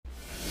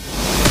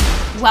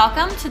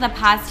Welcome to the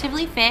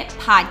Positively Fit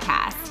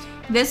podcast.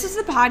 This is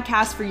the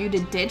podcast for you to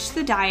ditch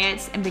the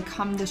diets and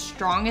become the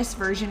strongest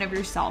version of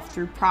yourself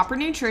through proper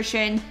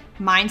nutrition,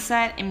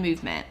 mindset, and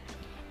movement.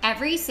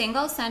 Every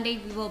single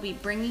Sunday, we will be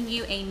bringing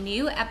you a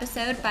new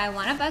episode by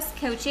one of us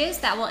coaches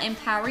that will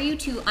empower you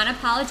to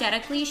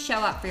unapologetically show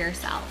up for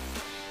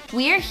yourself.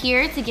 We are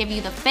here to give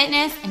you the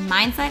fitness and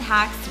mindset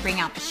hacks to bring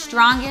out the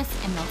strongest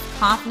and most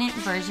confident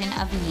version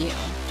of you.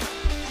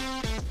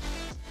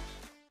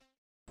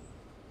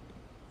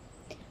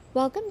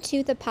 Welcome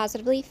to the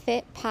Positively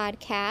Fit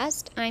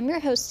podcast. I'm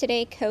your host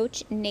today,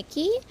 Coach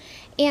Nikki.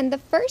 And the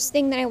first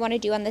thing that I want to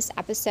do on this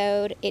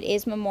episode, it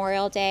is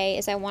Memorial Day,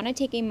 is I want to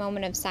take a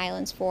moment of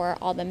silence for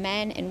all the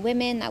men and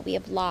women that we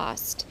have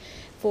lost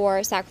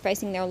for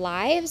sacrificing their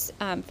lives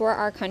for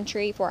our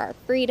country, for our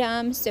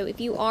freedom. So if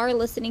you are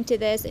listening to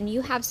this and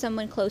you have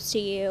someone close to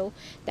you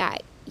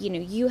that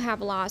you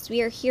have lost,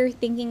 we are here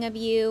thinking of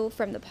you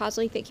from the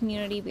Positively Fit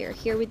community. We are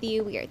here with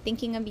you. We are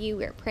thinking of you.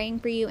 We are praying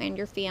for you and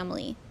your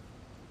family.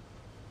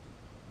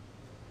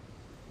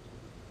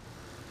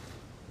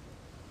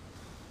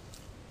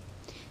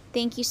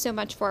 Thank you so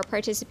much for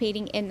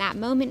participating in that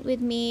moment with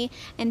me.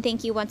 And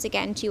thank you once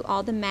again to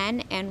all the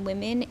men and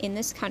women in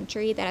this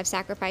country that have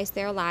sacrificed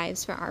their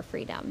lives for our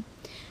freedom.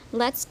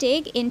 Let's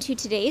dig into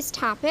today's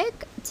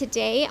topic.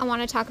 Today, I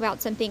want to talk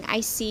about something I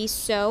see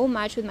so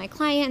much with my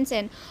clients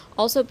and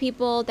also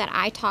people that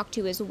I talk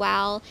to as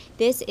well.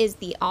 This is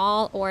the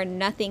all or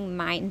nothing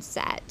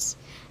mindset.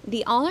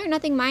 The all or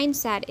nothing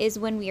mindset is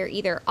when we are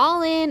either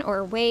all in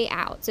or way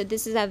out. So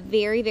this is a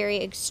very,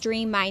 very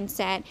extreme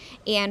mindset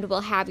and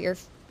will have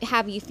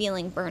you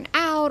feeling burnt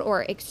out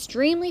or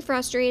extremely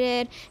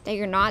frustrated that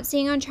you're not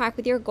staying on track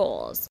with your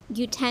goals.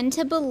 You tend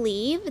to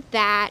believe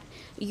that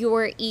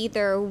you're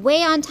either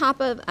way on top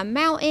of a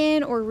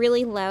mountain or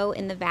really low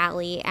in the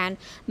valley. And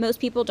most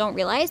people don't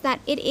realize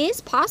that it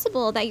is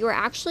possible that you're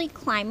actually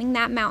climbing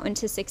that mountain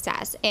to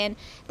success. And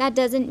that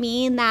doesn't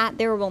mean that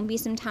there won't be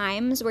some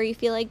times where you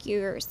feel like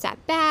you're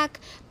set back,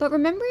 but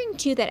remembering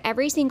too that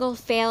every single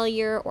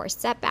failure or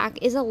setback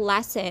is a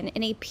lesson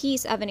and a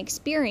piece of an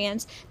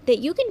experience that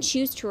you can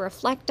choose to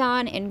reflect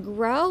on and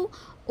grow,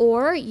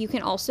 or you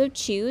can also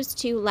choose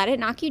to let it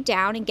knock you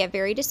down and get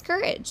very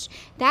discouraged.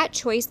 That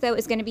choice, though,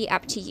 is going to be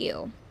up to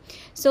you.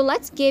 So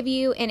let's give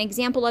you an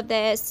example of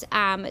this.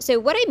 So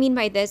what I mean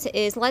by this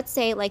is, let's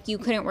say like you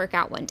couldn't work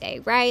out one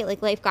day, right?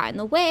 Like life got in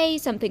the way,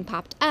 something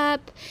popped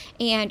up,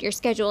 and your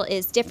schedule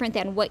is different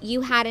than what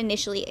you had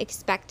initially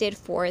expected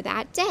for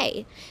that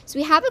day. So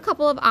we have a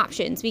couple of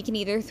options. We can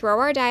either throw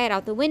our diet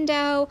out the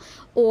window,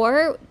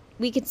 or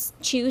we could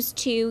choose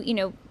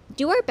to,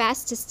 do our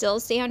best to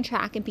still stay on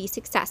track and be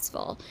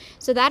successful.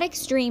 So that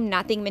extreme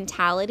nothing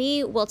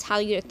mentality will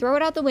tell you to throw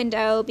it out the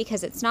window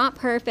because it's not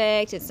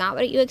perfect, it's not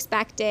what you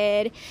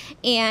expected,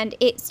 and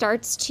it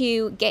starts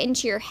to get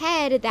into your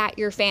head that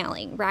you're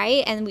failing,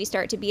 right? And we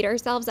start to beat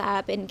ourselves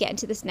up and get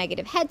into this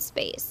negative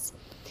headspace.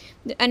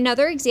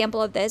 Another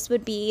example of this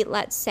would be,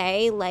 let's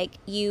say like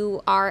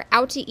you are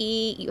out to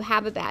eat, you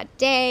have a bad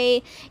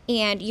day,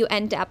 and you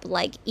end up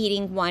like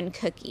eating one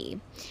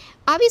cookie.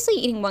 Obviously,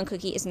 eating one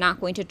cookie is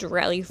not going to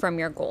derail you from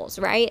your goals,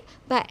 right?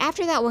 But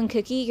after that one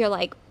cookie, you're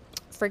like,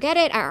 forget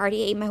it, I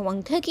already ate my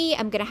one cookie,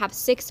 I'm going to have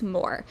 6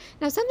 more.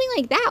 Now, something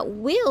like that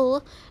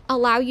will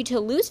allow you to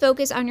lose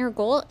focus on your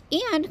goal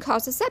and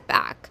cause a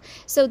setback.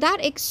 So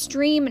that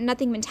extreme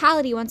nothing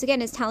mentality, once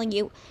again, is telling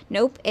you,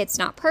 nope, it's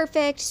not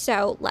perfect,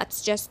 so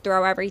let's just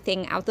throw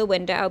everything out the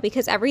window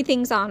because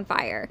everything's on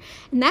fire.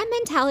 And that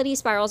mentality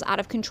spirals out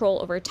of control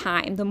over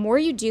time. The more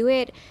you do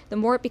it, the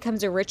more it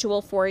becomes a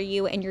ritual for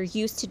you, and you're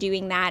used to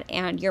doing that,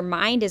 and your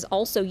mind is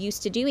also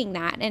used to doing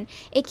that. And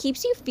it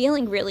keeps you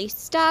feeling really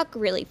stuck,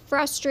 really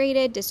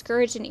frustrated,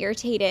 discouraged, and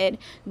irritated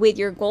with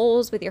your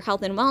goals, with your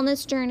health and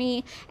wellness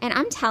journey. And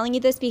I'm telling you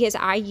this because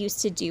I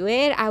used to do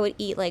it. I would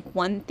eat like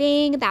one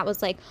thing that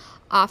was like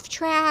off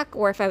track,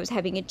 or if I was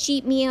having a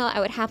cheat meal, I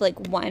would have like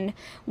one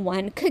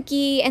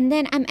cookie, and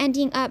then I'm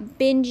ending up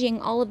binging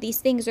all of these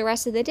things the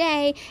rest of the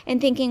day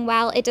and thinking,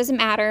 well, it doesn't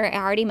matter, I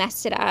already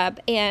messed it up.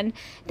 And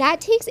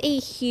that takes a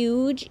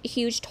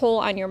huge toll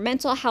on your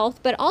mental health.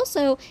 But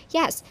also,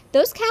 yes,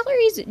 those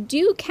calories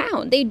do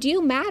count, they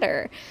do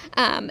matter,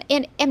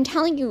 and I'm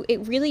telling you,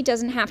 it really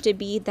doesn't have to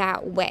be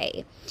that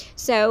way.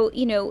 So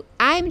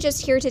I'm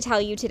just here to tell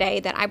you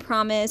today that I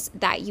promise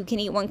that you can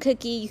eat one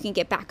cookie, you can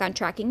get back on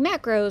tracking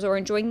macros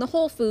or enjoying the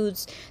whole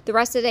foods the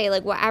rest of the day,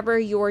 like whatever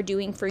you're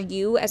doing for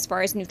you as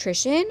far as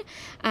nutrition.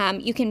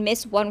 You can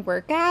miss one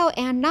workout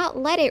and not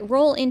let it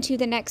roll into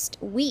the next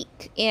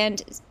week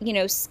and,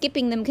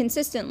 skipping them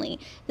consistently.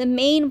 The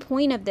main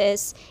point of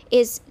this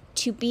is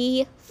to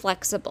be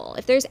flexible.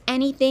 If there's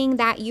anything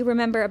that you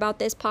remember about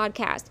this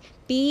podcast,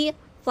 be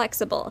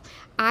flexible.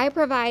 I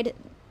provide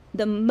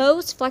the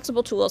most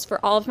flexible tools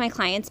for all of my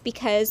clients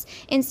because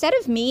instead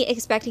of me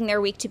expecting their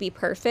week to be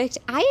perfect,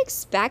 I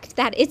expect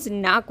that it's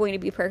not going to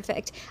be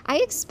perfect. I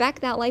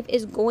expect that life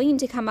is going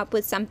to come up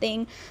with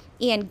something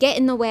and get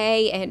in the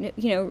way and,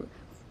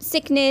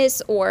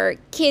 sickness, or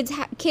kids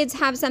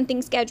have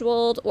something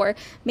scheduled, or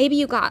maybe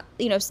you got,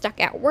 stuck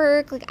at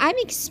work. Like, I'm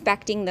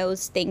expecting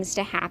those things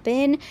to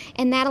happen,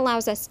 and that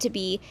allows us to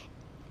be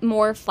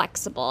more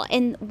flexible.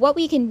 And what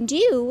we can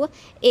do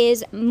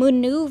is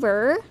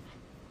maneuver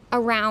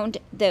around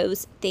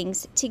those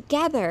things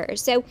together.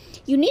 So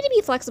you need to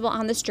be flexible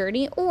on this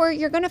journey, or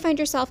you're going to find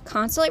yourself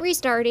constantly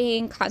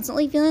restarting,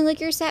 constantly feeling like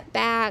you're set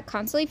back,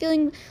 constantly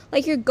feeling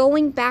like you're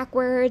going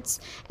backwards.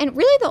 And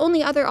really the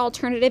only other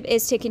alternative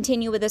is to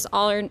continue with this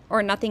all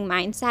or nothing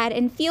mindset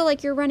and feel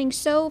like you're running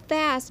so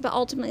fast, but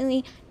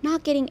ultimately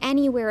not getting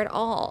anywhere at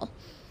all.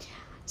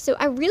 So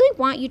I really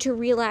want you to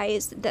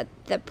realize that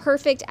the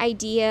perfect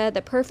idea,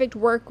 the perfect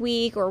work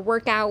week or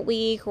workout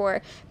week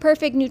or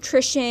perfect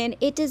nutrition,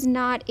 it does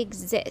not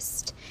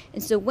exist.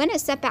 And so when a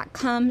setback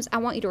comes, I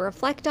want you to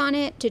reflect on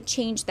it to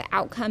change the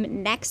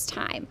outcome next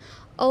time.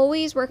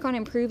 Always work on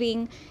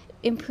improving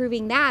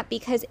that,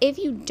 because if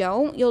you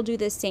don't, you'll do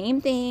the same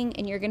thing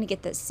and you're going to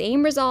get the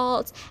same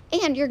results,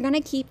 and you're going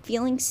to keep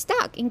feeling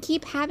stuck and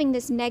keep having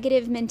this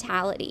negative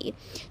mentality.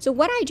 So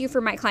what I do for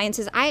my clients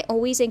is I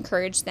always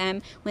encourage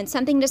them, when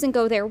something doesn't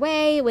go their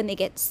way, when they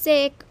get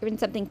sick, or when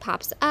something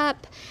pops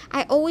up,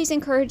 I always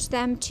encourage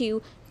them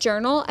to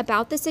journal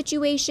about the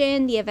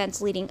situation, the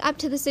events leading up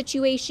to the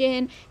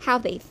situation, how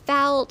they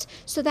felt,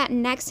 so that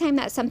next time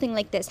that something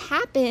like this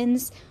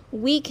happens,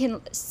 we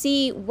can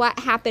see what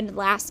happened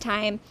last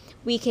time.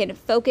 We can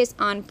focus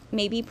on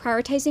maybe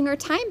prioritizing our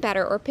time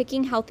better or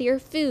picking healthier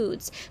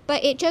foods.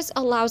 But it just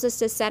allows us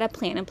to set a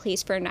plan in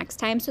place for next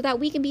time so that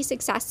we can be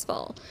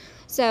successful.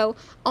 So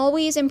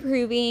always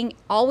improving,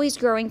 always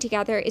growing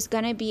together is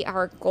going to be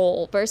our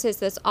goal versus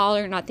this all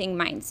or nothing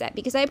mindset,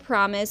 because I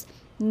promise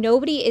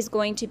nobody is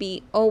going to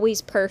be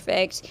always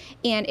perfect.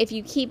 And if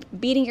you keep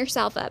beating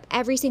yourself up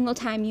every single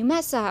time you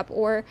mess up,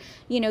 or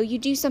you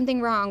do something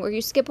wrong, or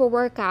you skip a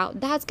workout,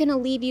 that's going to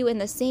leave you in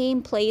the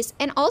same place.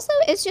 And also,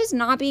 it's just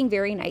not being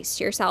very nice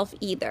to yourself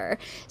either.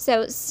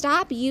 So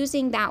stop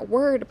using that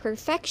word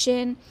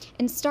perfection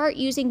and start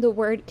using the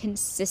word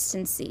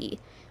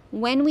consistency.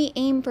 When we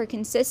aim for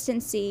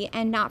consistency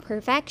and not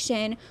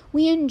perfection,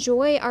 we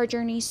enjoy our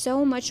journey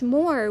so much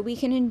more. We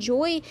can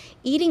enjoy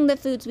eating the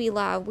foods we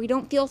love. We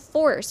don't feel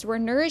forced. We're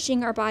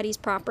nourishing our bodies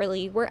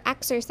properly. We're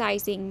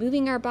exercising,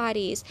 moving our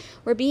bodies.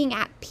 We're being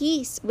at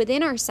peace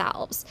within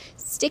ourselves,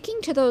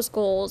 sticking to those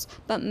goals,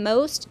 but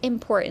most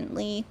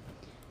importantly,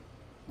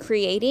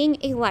 creating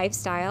a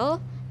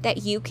lifestyle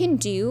that you can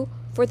do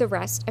for the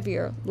rest of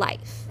your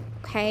life.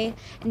 Okay?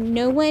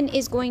 No one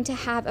is going to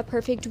have a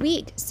perfect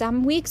week.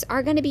 Some weeks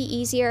are going to be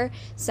easier.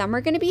 Some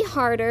are going to be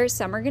harder.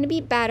 Some are going to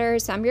be better.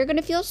 Some you're going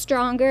to feel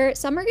stronger.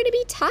 Some are going to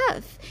be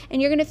tough.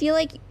 And you're going to feel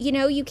like,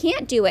 you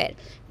can't do it.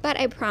 But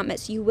I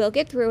promise you will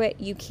get through it.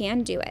 You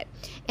can do it.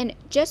 And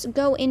just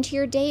go into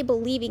your day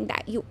believing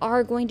that you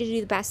are going to do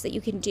the best that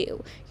you can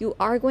do. You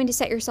are going to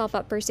set yourself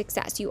up for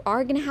success. You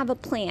are going to have a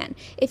plan.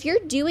 If you're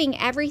doing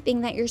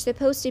everything that you're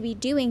supposed to be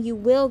doing, you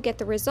will get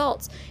the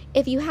results.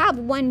 If you have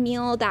one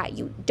meal that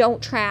you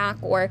don't track,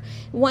 or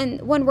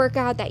one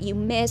workout that you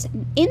miss,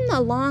 in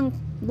the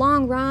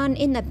long run,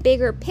 in the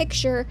bigger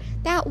picture,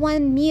 that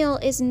one meal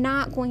is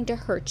not going to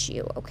hurt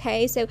you,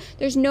 okay? So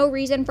there's no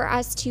reason for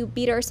us to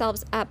beat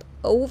ourselves up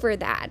over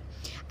that.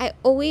 I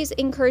always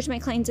encourage my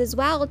clients as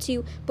well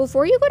to,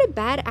 before you go to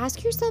bed,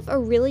 ask yourself a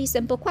really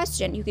simple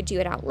question. You could do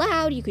it out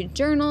loud, you could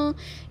journal,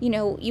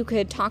 you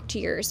could talk to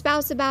your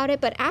spouse about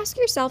it, but ask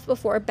yourself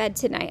before bed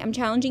tonight. I'm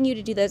challenging you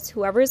to do this,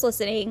 whoever's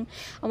listening.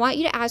 I want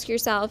you to ask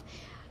yourself,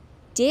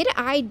 did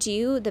I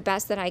do the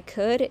best that I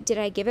could? Did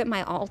I give it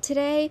my all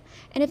today?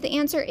 And if the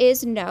answer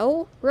is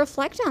no,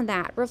 reflect on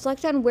that.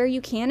 Reflect on where you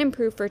can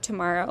improve for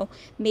tomorrow.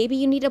 Maybe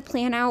you need to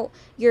plan out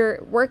your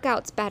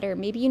workouts better.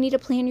 Maybe you need to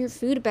plan your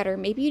food better.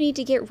 Maybe you need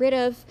to get rid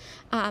of,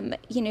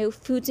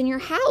 foods in your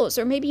house,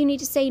 or maybe you need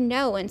to say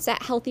no and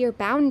set healthier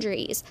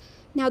boundaries.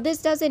 Now,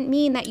 this doesn't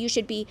mean that you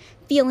should be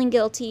feeling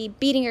guilty,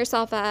 beating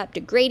yourself up,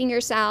 degrading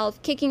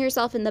yourself, kicking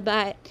yourself in the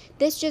butt.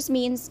 This just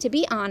means to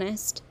be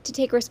honest, to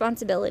take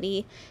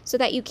responsibility so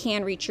that you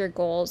can reach your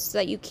goals, so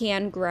that you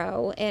can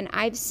grow. And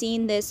I've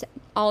seen this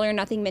all or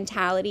nothing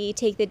mentality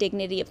take the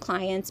dignity of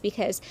clients,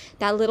 because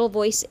that little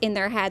voice in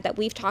their head that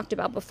we've talked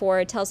about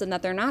before tells them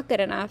that they're not good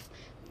enough,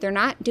 they're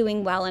not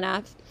doing well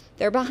enough,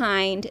 they're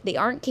behind, they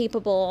aren't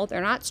capable,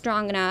 they're not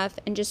strong enough,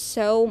 and just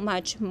so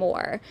much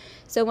more.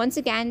 So once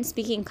again,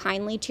 speaking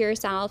kindly to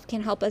yourself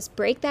can help us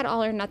break that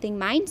all or nothing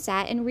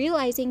mindset and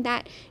realizing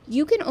that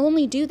you can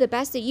only do the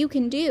best that you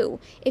can do.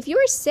 If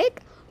you're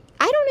sick,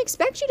 I don't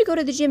expect you to go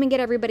to the gym and get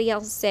everybody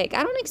else sick.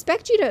 I don't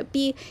expect you to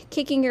be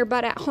kicking your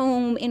butt at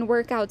home in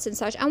workouts and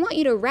such. I want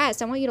you to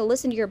rest. I want you to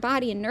listen to your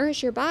body and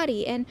nourish your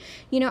body. And,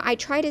 I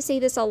try to say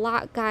this a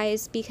lot,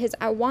 guys, because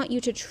I want you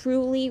to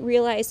truly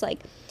realize,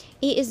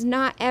 it is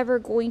not ever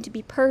going to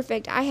be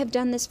perfect. I have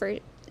done this for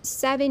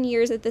 7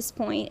 years at this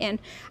point, and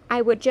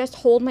I would just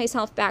hold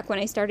myself back when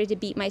I started to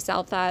beat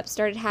myself up,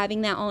 started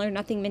having that all or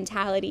nothing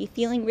mentality,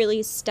 feeling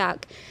really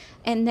stuck.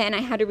 And then I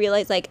had to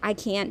realize, like, I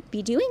can't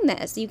be doing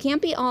this. You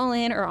can't be all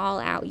in or all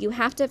out. You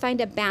have to find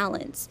a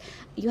balance.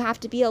 You have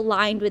to be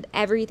aligned with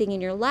everything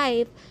in your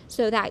life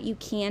so that you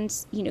can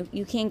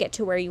get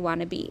to where you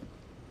want to be.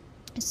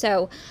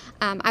 So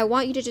I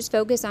want you to just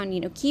focus on,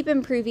 keep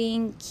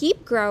improving,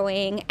 keep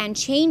growing, and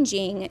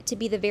changing to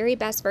be the very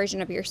best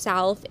version of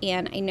yourself.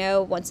 And I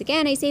know, once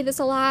again, I say this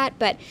a lot,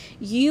 but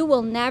you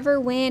will never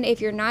win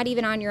if you're not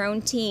even on your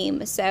own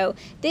team. So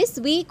this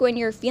week, when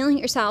you're feeling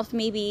yourself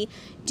maybe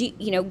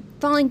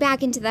falling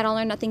back into that all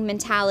or nothing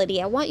mentality,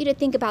 I want you to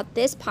think about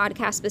this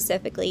podcast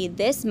specifically,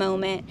 this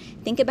moment.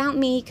 Think about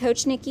me,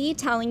 Coach Nikki,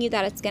 telling you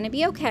that it's going to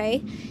be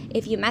okay.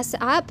 If you mess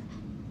up,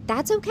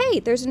 that's okay.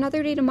 There's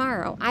another day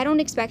tomorrow. I don't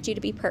expect you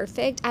to be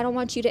perfect. I don't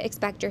want you to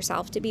expect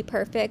yourself to be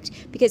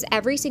perfect, because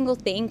every single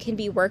thing can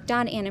be worked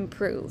on and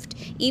improved.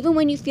 Even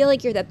when you feel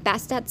like you're the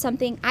best at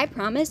something, I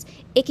promise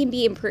it can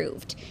be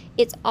improved.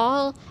 It's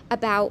all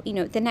about,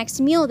 the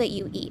next meal that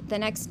you eat, the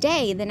next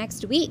day, the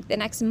next week, the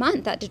next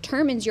month, that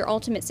determines your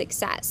ultimate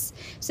success.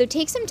 So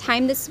take some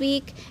time this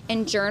week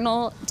and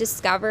journal,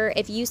 discover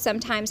if you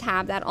sometimes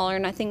have that all or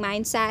nothing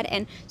mindset,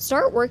 and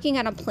start working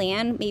on a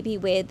plan, maybe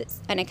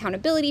with an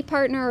accountability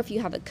partner, or if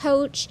you have a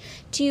coach,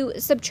 to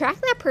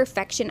subtract that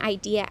perfection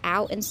idea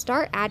out and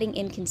start adding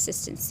in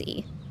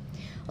consistency.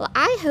 Well,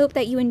 I hope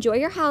that you enjoy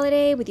your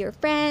holiday with your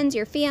friends,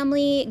 your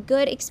family,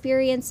 good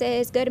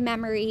experiences, good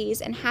memories,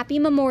 and happy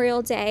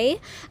Memorial Day.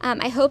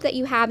 I hope that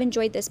you have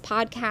enjoyed this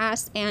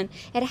podcast and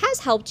it has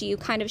helped you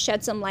kind of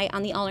shed some light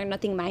on the all or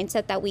nothing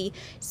mindset that we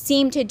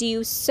seem to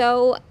do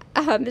so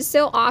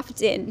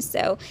often.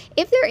 So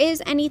if there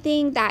is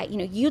anything that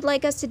you'd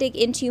like us to dig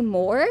into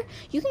more,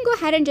 you can go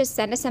ahead and just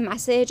send us a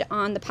message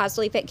on the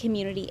Positively Fit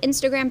Community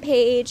Instagram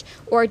page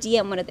or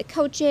DM one of the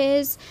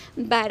coaches.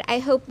 But I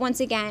hope,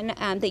 once again,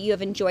 that you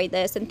have enjoyed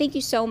this, and thank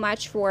you so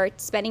much for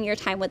spending your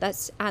time with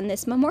us on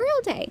this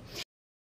Memorial Day.